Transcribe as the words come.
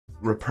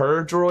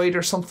repair droid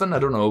or something. I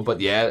don't know,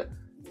 but yeah,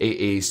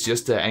 he's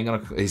just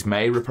he's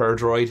my repair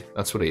droid.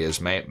 That's what he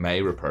is, my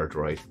repair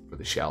droid for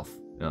the shelf.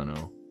 I don't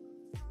know.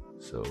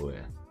 So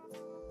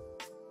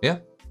yeah,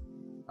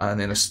 and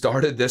then I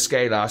started this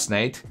guy last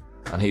night,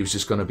 and he was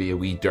just going to be a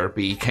wee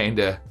derpy kind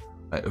of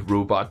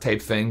robot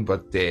type thing,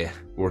 but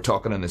we're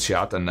talking in the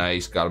chat, and now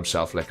he's got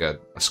himself like a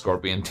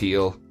scorpion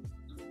tail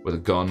with a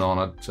gun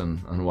on it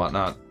and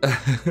whatnot.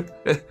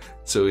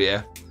 So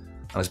yeah,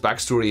 and his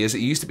backstory is he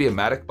used to be a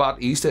medic bot.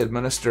 He used to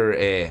administer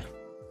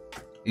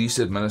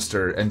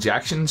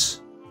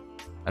injections,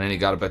 and then he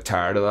got a bit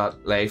tired of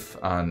that life,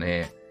 and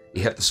he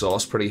hit the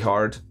sauce pretty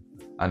hard,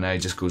 and now he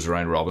just goes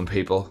around robbing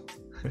people.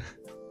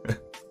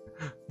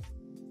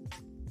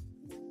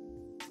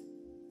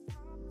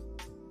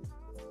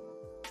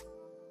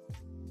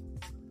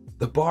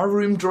 The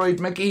barroom droid,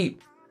 Mickey.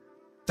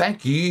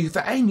 Thank you.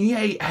 I knew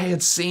I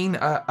had seen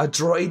a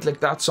droid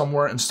like that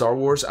somewhere in Star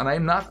Wars, and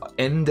I'm not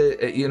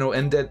into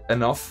it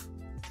enough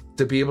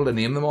to be able to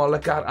name them all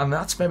like that. And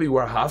that's maybe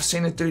where I have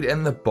seen it, dude.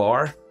 In the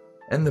bar.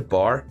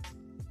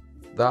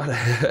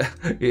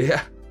 That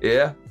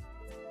yeah.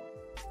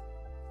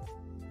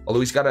 Although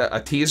he's got a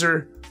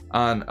taser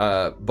and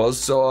a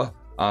buzzsaw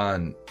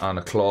and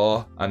a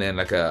claw, and then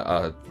like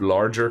a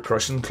larger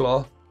crushing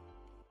claw.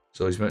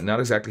 So he's not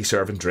exactly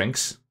serving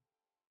drinks.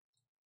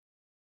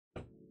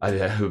 I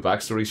have a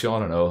backstory,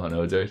 Sean. I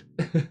know, dude.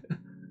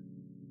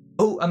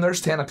 Oh, and there's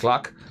 10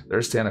 o'clock.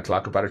 There's 10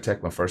 o'clock. I better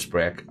take my first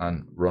break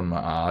and run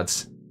my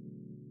ads.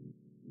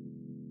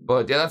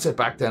 But yeah, that's it.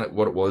 Back then,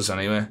 what it was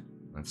anyway.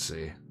 Let's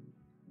see.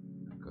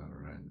 Go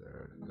around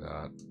there.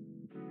 Got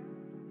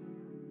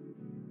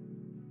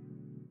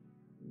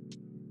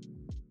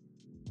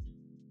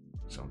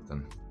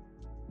something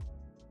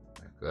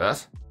like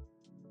that.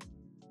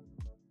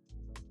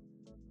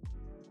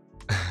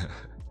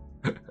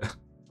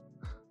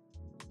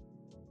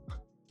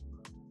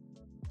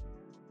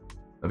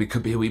 Maybe it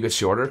could be a wee bit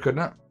shorter,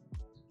 couldn't it?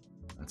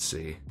 Let's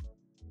see.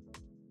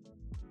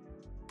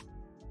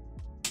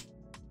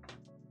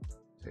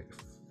 Take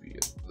a few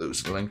of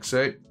those links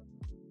out.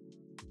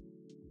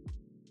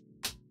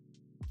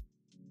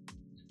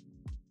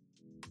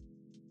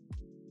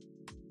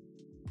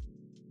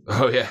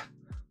 Oh yeah,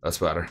 that's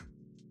better.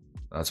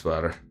 That's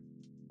better.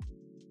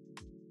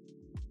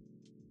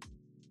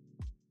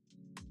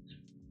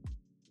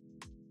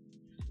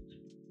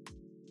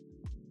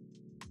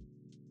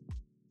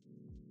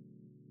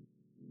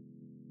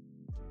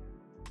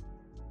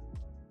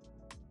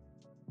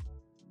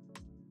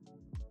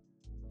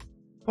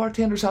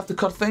 Bartenders have to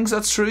cut things,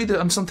 that's true,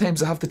 and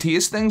sometimes they have to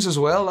taste things as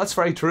well, that's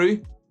very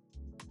true.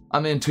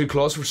 And then 2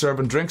 claws for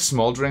serving drinks,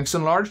 small drinks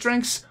and large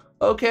drinks.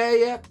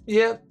 Okay,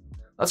 yeah.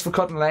 That's for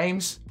cutting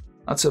limes.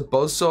 That's a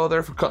buzzsaw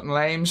there for cutting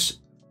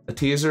limes. A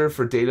taser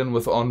for dealing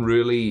with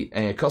unruly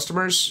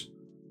customers.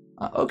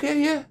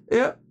 Okay,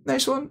 yeah,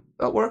 nice one.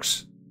 That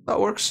works.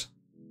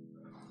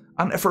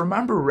 And if I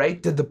remember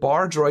right, did the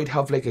bar droid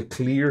have like a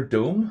clear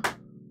dome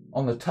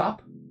on the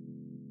top?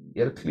 He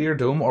had a clear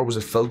dome, or was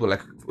it filled with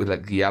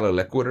like yellow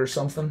liquid or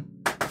something?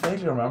 I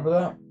vaguely remember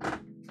that.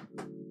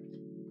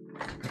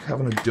 Like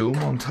having a dome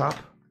on top.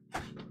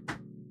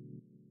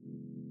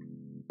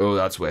 Oh,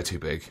 that's way too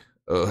big.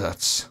 Oh,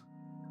 that's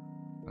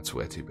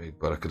way too big,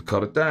 but I could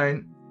cut it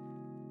down.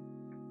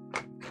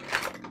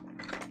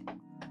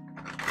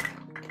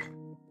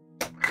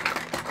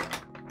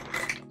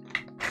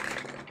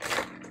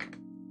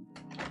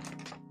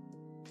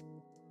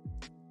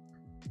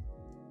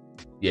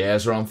 Yeah,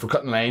 it's wrong for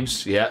cutting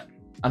limes, yeah.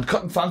 And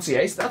cutting fancy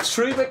ice, that's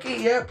true, Vicky,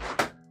 yeah.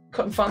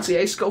 Cutting fancy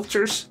ice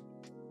sculptures,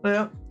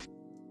 yeah.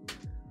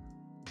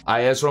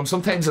 It's wrong.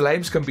 Sometimes the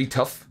limes can be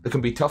tough. They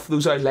can be tough,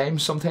 those are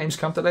limes sometimes,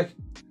 can't they, like?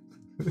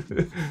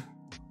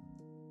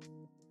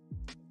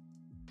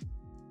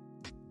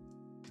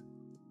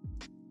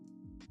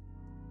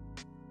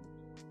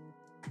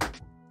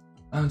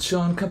 And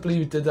Sean, can't believe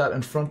you did that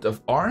in front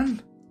of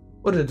Aaron?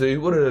 What did I do?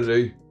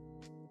 Dude,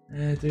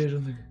 I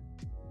don't think...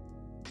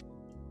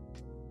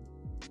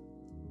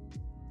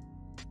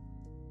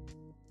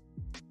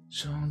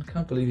 Sean,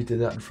 can't believe you did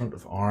that in front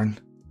of Aaron.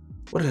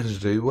 What did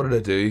I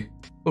do?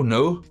 Oh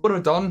no, what have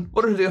I done?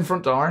 What did I do in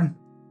front of Aaron?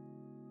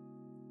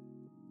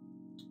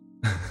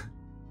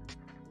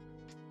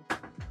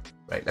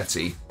 Right, let's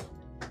see.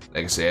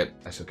 Like I said,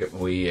 I shall get my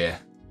wee...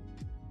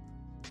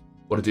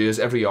 What I do is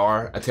every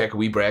hour I take a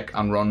wee break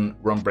and run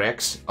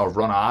breaks or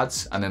run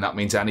ads, and then that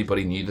means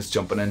anybody new that's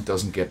jumping in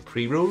doesn't get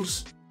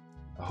pre-rolls.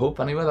 I hope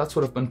anyway, that's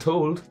what I've been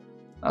told.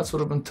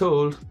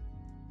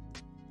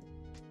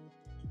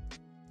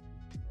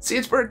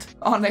 Sagebird!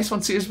 Oh, nice one,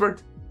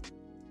 Sagebird.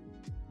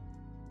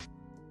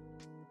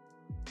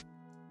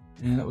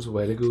 Yeah, that was a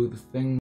while ago, the thing.